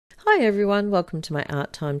Hi everyone, welcome to my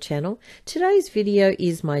Art Time channel. Today's video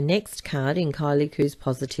is my next card in Kylie Coo's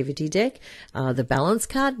Positivity deck, the balance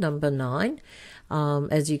card number 9.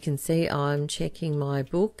 As you can see, I'm checking my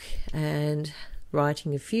book and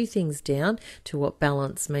writing a few things down to what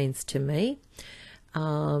balance means to me.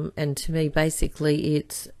 And to me, basically,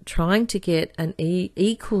 it's trying to get an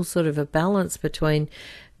equal sort of a balance between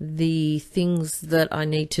the things that I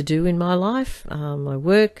need to do in my life, my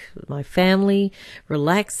work, my family,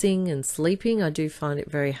 relaxing and sleeping. I do find it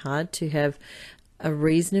very hard to have a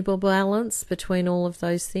reasonable balance between all of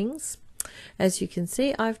those things. As you can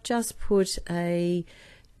see, I've just put a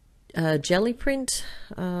jelly print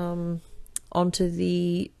onto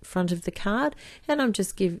the front of the card, and I'm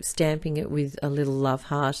just stamping it with a little love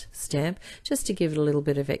heart stamp just to give it a little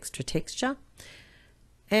bit of extra texture.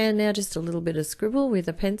 And now just a little bit of scribble with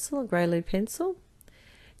a pencil, a grey lead pencil.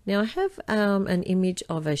 Now I have an image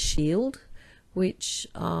of a shield which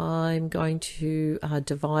I'm going to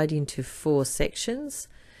divide into 4 sections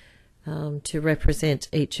to represent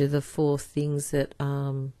each of the 4 things that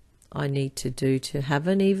I need to do to have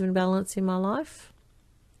an even balance in my life.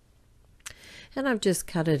 And I've just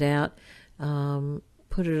cut it out,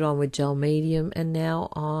 put it on with gel medium, and now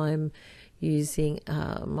I'm using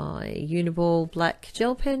my Uniball black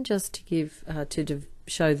gel pen just to give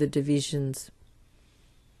show the divisions.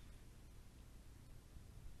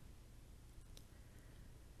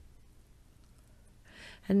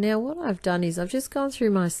 And now what I've done is I've just gone through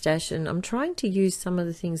my stash, and I'm trying to use some of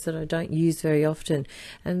the things that I don't use very often.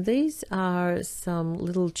 And these are some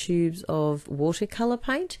little tubes of watercolor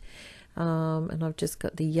paint, and I've just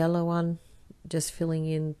got the yellow one just filling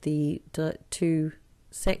in the 2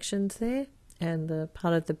 sections there and the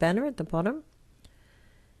part of the banner at the bottom.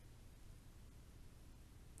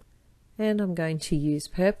 And I'm going to use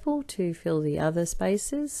purple to fill the other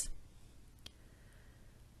spaces.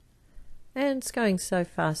 And it's going so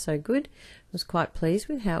far so good. I was quite pleased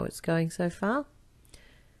with how it's going so far.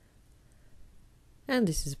 And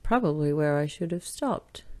this is probably where I should have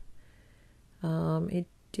stopped. It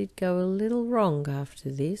did go a little wrong after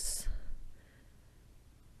this.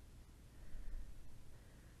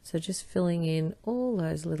 So just filling in all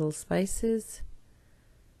those little spaces,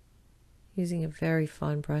 using a very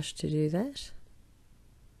fine brush to do that.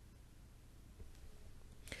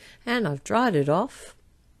 And I've dried it off,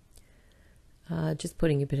 just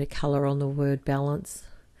putting a bit of colour on the word balance.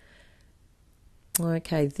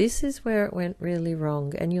 Okay, this is where it went really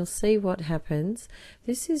wrong, and you'll see what happens.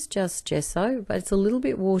 This is just gesso, but it's a little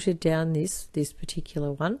bit watered down, this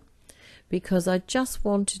particular one, because I just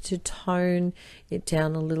wanted to tone it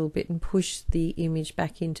down a little bit and push the image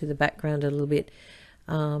back into the background a little bit.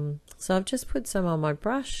 So I've just put some on my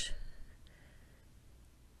brush,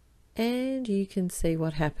 and you can see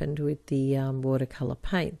what happened with the watercolor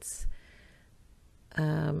paints.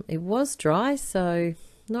 It was dry, so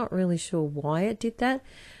not really sure why it did that,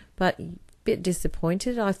 but a bit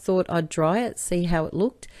disappointed. I thought I'd dry it, see how it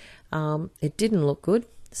looked. It didn't look good,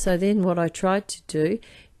 so then what I tried to do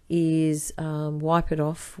is wipe it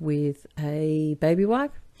off with a baby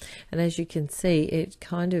wipe, and as you can see, it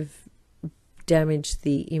kind of damaged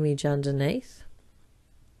the image underneath.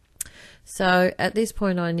 So at this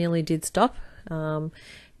point I nearly did stop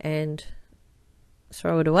and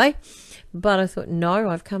throw it away, but I thought, no,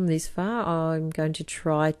 I've come this far, I'm going to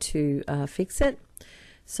try to fix it.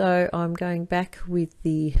 So I'm going back with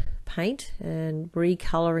the paint and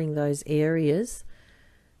recoloring those areas,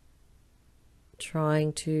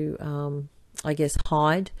 trying to I guess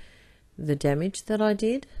hide the damage that I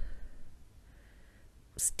did.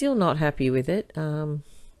 Still not happy with it,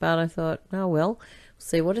 but I thought, oh well,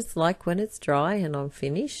 see what it's like when it's dry and I'm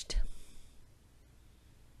finished.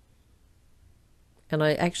 And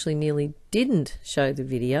I actually nearly didn't show the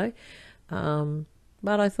video,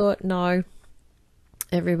 but I thought, no,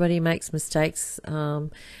 everybody makes mistakes,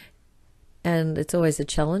 and it's always a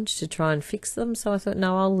challenge to try and fix them. So I thought,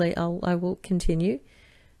 no, I will continue,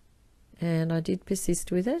 and I did persist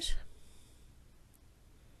with it.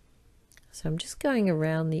 So I'm just going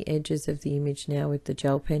around the edges of the image now with the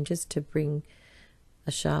gel pen, just to bring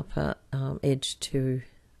a sharper edge to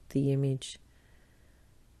the image.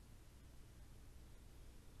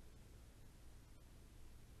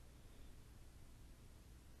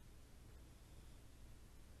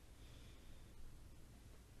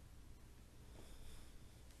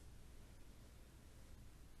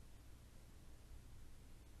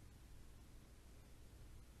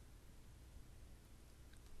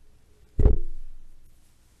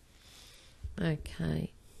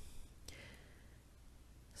 Okay,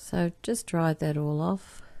 so just dried that all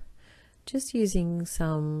off, just using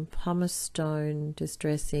some pumice stone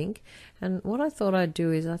distress ink. And what I thought I'd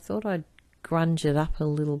do is I thought I'd grunge it up a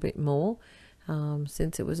little bit more.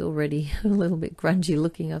 Since it was already a little bit grungy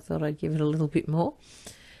looking, I thought I'd give it a little bit more.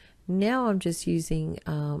 Now I'm just using,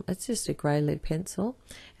 it's just a grey lead pencil,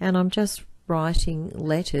 and I'm just writing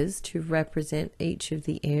letters to represent each of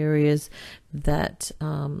the areas that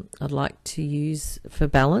I'd like to use for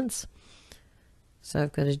balance. So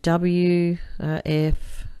I've got a W,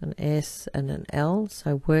 F, an S and an L.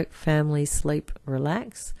 So work, family, sleep,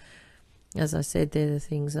 relax. As I said, they're the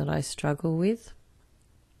things that I struggle with.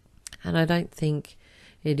 And I don't think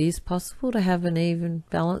it is possible to have an even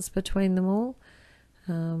balance between them all.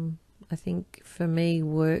 I think for me,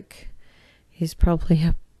 work is probably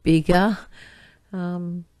a bigger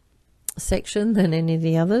section than any of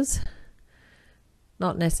the others.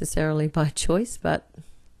 Not necessarily by choice, but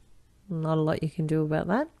not a lot you can do about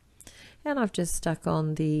that. And I've just stuck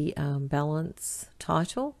on the balance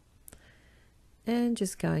title and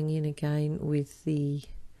just going in again with the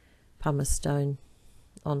pumice stone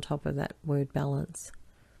on top of that word balance.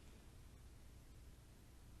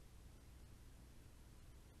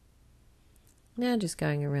 Now just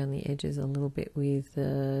going around the edges a little bit with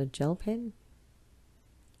the gel pen.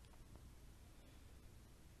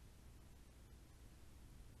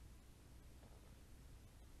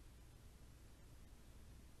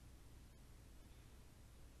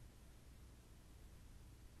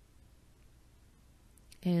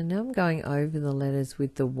 And now I'm going over the letters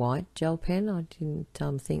with the white gel pen. I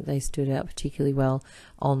didn't think they stood out particularly well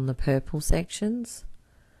on the purple sections.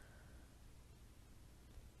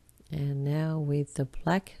 And now with the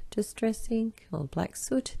black distress ink or black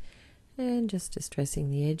soot, and just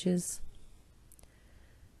distressing the edges.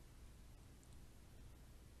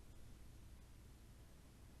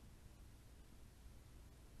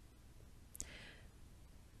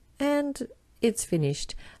 And it's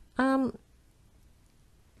finished.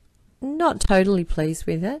 Not totally pleased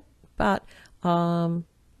with it, but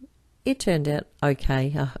it turned out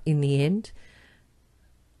okay in the end.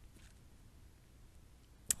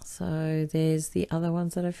 So there's the other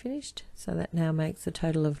ones that I finished. So that now makes a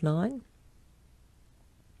total of 9.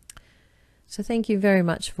 So thank you very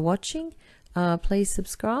much for watching. Please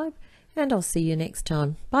subscribe, and I'll see you next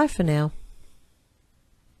time. Bye for now.